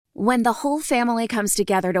When the whole family comes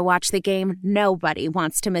together to watch the game, nobody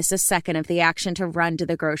wants to miss a second of the action to run to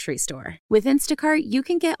the grocery store. With Instacart, you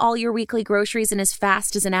can get all your weekly groceries in as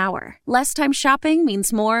fast as an hour. Less time shopping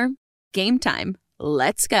means more game time.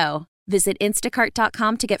 Let's go. Visit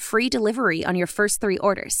instacart.com to get free delivery on your first 3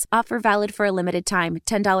 orders. Offer valid for a limited time.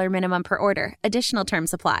 $10 minimum per order. Additional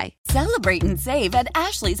terms apply. Celebrate and save at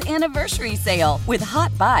Ashley's Anniversary Sale. With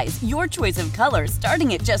Hot Buys, your choice of colors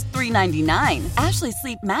starting at just $3.99. Ashley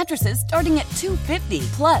Sleep mattresses starting at $2.50.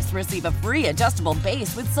 Plus, receive a free adjustable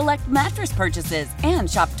base with select mattress purchases. And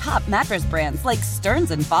shop top mattress brands like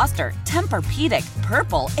Stearns & Foster, Tempur-Pedic,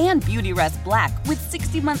 Purple, and Beautyrest Black with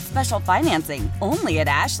 60-month special financing. Only at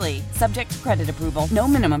Ashley. Subject to credit approval. No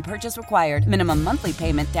minimum purchase required. Minimum monthly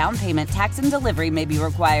payment, down payment, tax, and delivery may be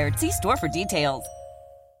required. See store for details.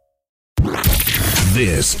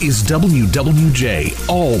 This is WWJ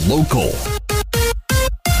All Local.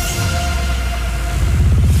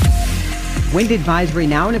 Wind advisory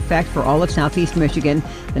now in effect for all of southeast Michigan.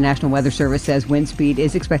 The National Weather Service says wind speed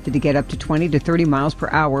is expected to get up to 20 to 30 miles per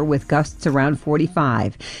hour with gusts around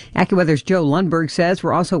 45. AccuWeather's Joe Lundberg says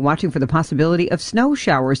we're also watching for the possibility of snow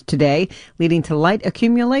showers today, leading to light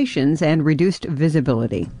accumulations and reduced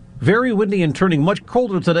visibility. Very windy and turning much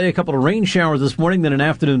colder today. A couple of rain showers this morning, then an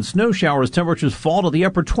afternoon snow shower as temperatures fall to the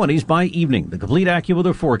upper 20s by evening. The complete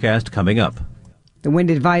AccuWeather forecast coming up. The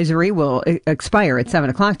wind advisory will expire at 7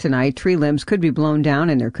 o'clock tonight. Tree limbs could be blown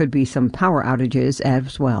down, and there could be some power outages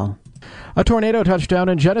as well. A tornado touched down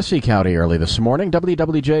in Genesee County early this morning.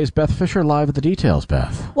 WWJ's Beth Fisher live with the details,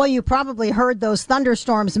 Beth. Well, you probably heard those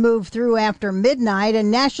thunderstorms move through after midnight,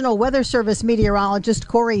 and National Weather Service meteorologist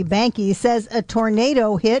Corey Banke says a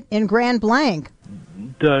tornado hit in Grand Blanc.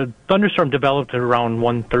 The thunderstorm developed at around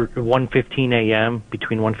 1:15 a.m.,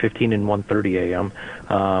 between 1:15 and 1:30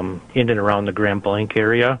 a.m., in and around the Grand Blanc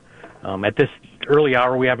area. At this early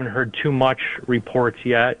hour, we haven't heard too much reports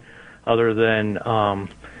yet, other than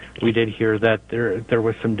we did hear that there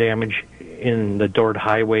was some damage in the Dord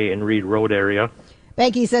Highway and Reed Road area.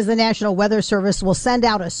 Banke says the National Weather Service will send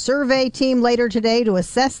out a survey team later today to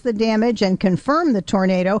assess the damage and confirm the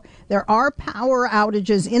tornado. There are power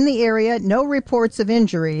outages in the area, no reports of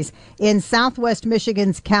injuries. In southwest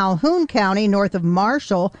Michigan's Calhoun County, north of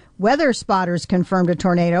Marshall, weather spotters confirmed a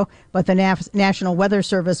tornado, but the National Weather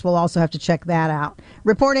Service will also have to check that out.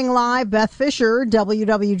 Reporting live, Beth Fisher,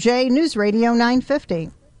 WWJ News Radio 950.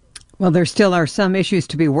 Well, there still are some issues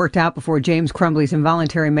to be worked out before James Crumbley's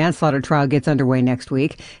involuntary manslaughter trial gets underway next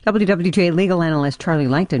week. WWJ legal analyst Charlie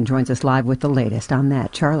Langton joins us live with the latest on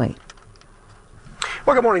that. Charlie.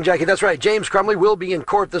 Well, good morning, Jackie. That's right. James Crumbley will be in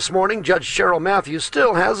court this morning. Judge Cheryl Matthews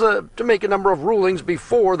still has to make a number of rulings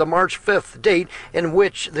before the March 5th date in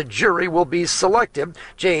which the jury will be selected.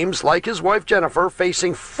 James, like his wife Jennifer,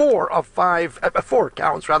 facing 4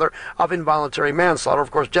 counts of involuntary manslaughter. Of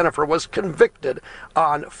course, Jennifer was convicted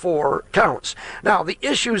on 4 counts. Now, the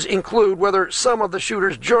issues include whether some of the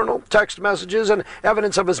shooter's journal, text messages, and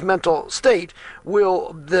evidence of his mental state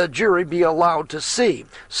will the jury be allowed to see.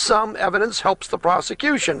 Some evidence helps the prosecution,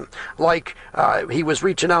 like he was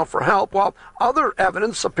reaching out for help, while other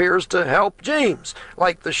evidence appears to help James,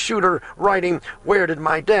 like the shooter writing, "Where did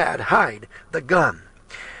my dad hide the gun?"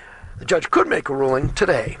 The judge could make a ruling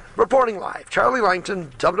today. Reporting live, Charlie Langton,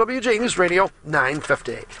 WWJ News Radio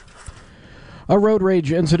 950. A road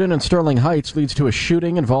rage incident in Sterling Heights leads to a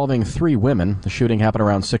shooting involving 3 women. The shooting happened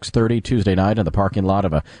around 6:30 Tuesday night in the parking lot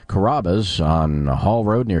of a Carrabba's on Hall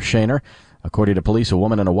Road near Shaner. According to police, a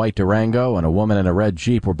woman in a white Durango and a woman in a red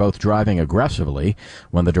Jeep were both driving aggressively.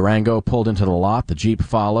 When the Durango pulled into the lot, the Jeep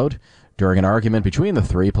followed. During an argument between the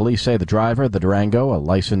 3, police say the driver, the Durango, a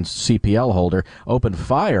licensed CPL holder, opened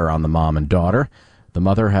fire on the mom and daughter. The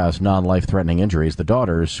mother has non-life-threatening injuries. The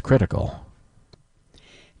daughter's critical.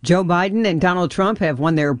 Joe Biden and Donald Trump have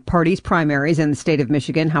won their party's primaries in the state of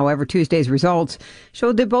Michigan. However, Tuesday's results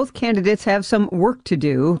showed that both candidates have some work to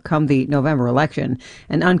do come the November election.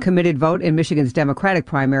 An uncommitted vote in Michigan's Democratic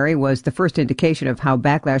primary was the first indication of how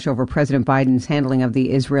backlash over President Biden's handling of the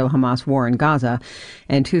Israel-Hamas war in Gaza.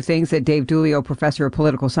 And 2 things that Dave Dulio, professor of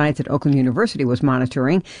political science at Oakland University, was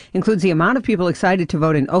monitoring includes the amount of people excited to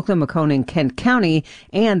vote in Oakland, Macomb, and Kent County,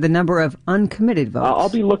 and the number of uncommitted votes. I'll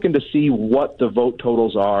be looking to see what the vote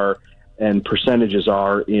totals are and percentages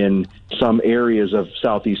are in some areas of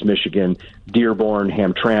southeast Michigan, Dearborn,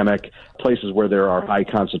 Hamtramck, places where there are high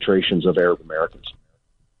concentrations of Arab Americans.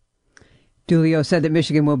 Dulio said that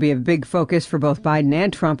Michigan will be a big focus for both Biden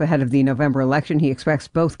and Trump ahead of the November election. He expects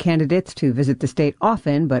both candidates to visit the state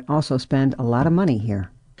often, but also spend a lot of money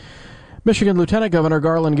here. Michigan Lieutenant Governor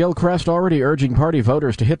Garland Gilchrist already urging party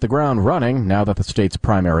voters to hit the ground running now that the state's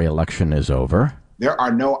primary election is over. there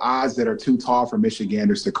are no odds that are too tall for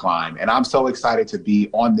Michiganders to climb. And I'm so excited to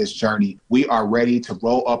be on this journey. We are ready to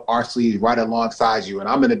roll up our sleeves right alongside you. And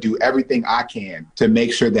I'm going to do everything I can to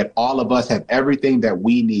make sure that all of us have everything that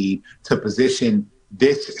we need to position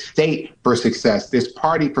this state for success, this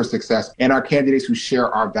party for success, and our candidates who share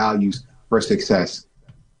our values for success.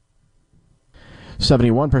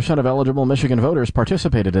 71% of eligible Michigan voters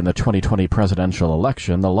participated in the 2020 presidential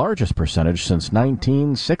election, the largest percentage since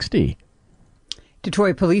 1960.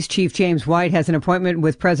 Detroit Police Chief James White has an appointment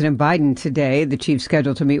with President Biden today. The chief's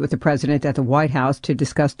scheduled to meet with the president at the White House to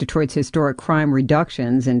discuss Detroit's historic crime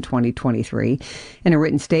reductions in 2023. In a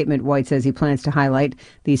written statement, White says he plans to highlight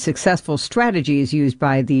the successful strategies used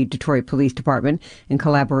by the Detroit Police Department in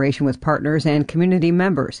collaboration with partners and community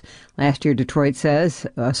members. Last year, Detroit says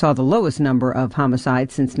saw the lowest number of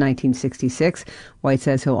homicides since 1966. White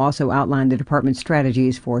says he'll also outline the department's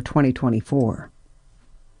strategies for 2024.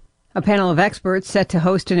 A panel of experts set to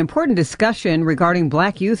host an important discussion regarding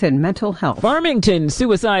black youth and mental health. Farmington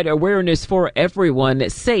Suicide Awareness for Everyone,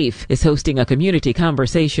 SAFE, is hosting a community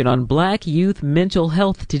conversation on black youth mental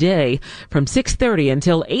health today from 6:30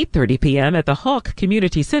 until 8:30 p.m. at the Hawk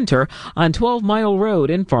Community Center on 12 Mile Road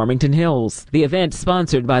in Farmington Hills. The event,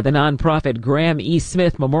 sponsored by the nonprofit Graham E.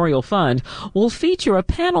 Smith Memorial Fund, will feature a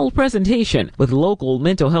panel presentation with local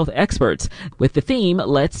mental health experts with the theme,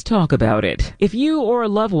 Let's Talk About It. If you or a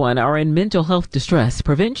loved one are in mental health distress,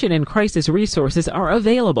 prevention and crisis resources are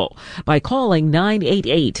available by calling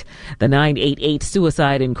 988. The 988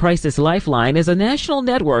 Suicide and Crisis Lifeline is a national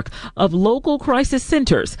network of local crisis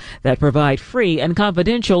centers that provide free and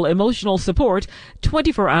confidential emotional support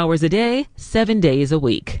 24 hours a day, 7 days a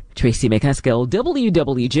week. Tracy McCaskill,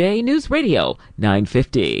 WWJ News Radio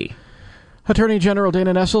 950. Attorney General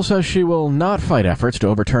Dana Nessel says she will not fight efforts to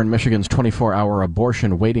overturn Michigan's 24-hour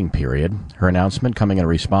abortion waiting period. Her announcement coming in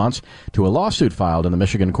response to a lawsuit filed in the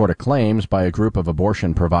Michigan Court of Claims by a group of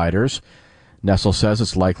abortion providers. Nessel says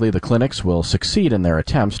it's likely the clinics will succeed in their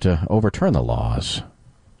attempts to overturn the laws.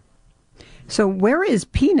 So where is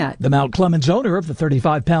Peanut? The Mount Clemens owner of the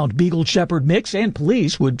 35-pound Beagle Shepherd mix and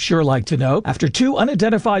police would sure like to know after two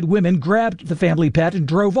unidentified women grabbed the family pet and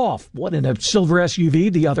drove off, one in a silver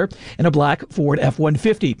SUV, the other in a black Ford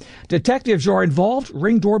F-150. Detectives are involved.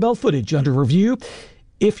 Ring doorbell footage under review.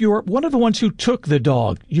 If you're one of the ones who took the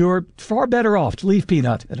dog, you're far better off to leave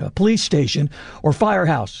Peanut at a police station or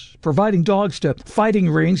firehouse. Providing dogs to fighting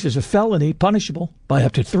rings is a felony punishable by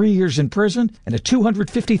up to 3 years in prison and a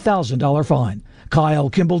 $250,000 fine.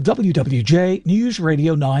 Kyle Kimball, WWJ News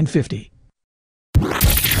Radio 950.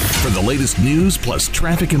 For the latest news plus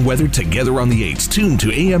traffic and weather together on the 8s, tune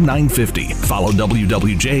to AM 950. Follow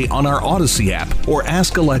WWJ on our Odyssey app or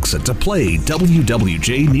ask Alexa to play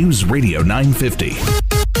WWJ News Radio 950.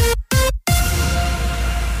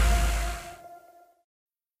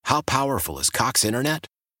 How powerful is Cox Internet?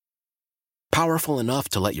 Powerful enough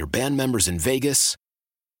to let your band members in Vegas,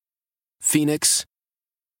 Phoenix,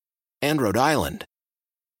 and Rhode Island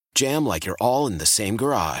jam like you're all in the same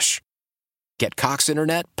garage. Get Cox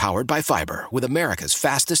Internet powered by fiber with America's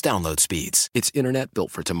fastest download speeds. It's internet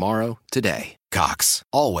built for tomorrow, today. Cox,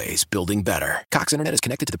 always building better. Cox Internet is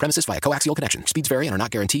connected to the premises via coaxial connection. Speeds vary and are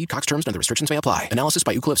not guaranteed. Cox terms and other restrictions may apply. Analysis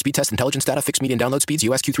by Ookla Speed Test Intelligence Data. Fixed median download speeds.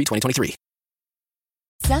 US Q3 2023.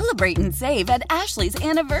 Celebrate and save at Ashley's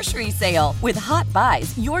Anniversary Sale. With Hot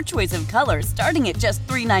Buys, your choice of colors starting at just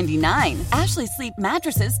 $3.99. Ashley Sleep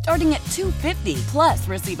mattresses starting at $2.50. Plus,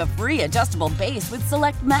 receive a free adjustable base with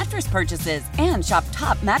select mattress purchases. And shop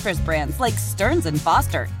top mattress brands like Stearns &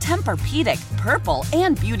 Foster, Tempur-Pedic, Purple,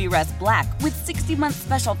 and Beautyrest Black with 60-month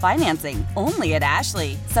special financing. Only at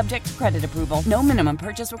Ashley. Subject to credit approval. No minimum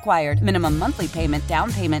purchase required. Minimum monthly payment,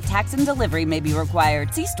 down payment, tax, and delivery may be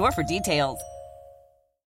required. See store for details.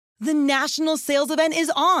 The national sales event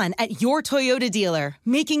is on at your Toyota dealer,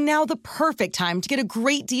 making now the perfect time to get a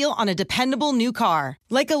great deal on a dependable new car.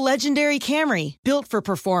 Like a legendary Camry, built for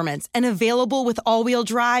performance and available with all-wheel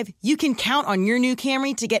drive, you can count on your new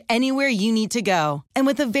Camry to get anywhere you need to go. And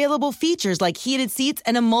with available features like heated seats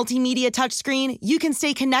and a multimedia touchscreen, you can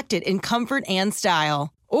stay connected in comfort and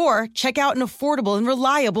style. Or check out an affordable and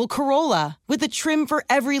reliable Corolla with a trim for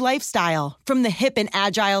every lifestyle, from the hip and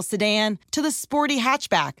agile sedan to the sporty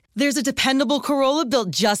hatchback. There's a dependable Corolla built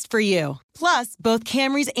just for you. Plus, both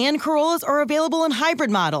Camrys and Corollas are available in hybrid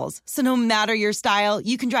models, so no matter your style,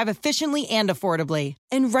 you can drive efficiently and affordably.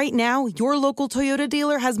 And right now, your local Toyota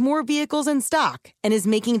dealer has more vehicles in stock and is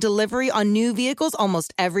making delivery on new vehicles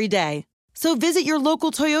almost every day. So visit your local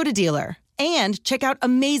Toyota dealer. And check out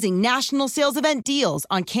amazing national sales event deals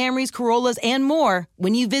on Camrys, Corollas, and more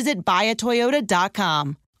when you visit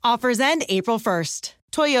buyatoyota.com. Offers end April 1st.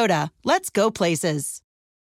 Toyota, let's go places.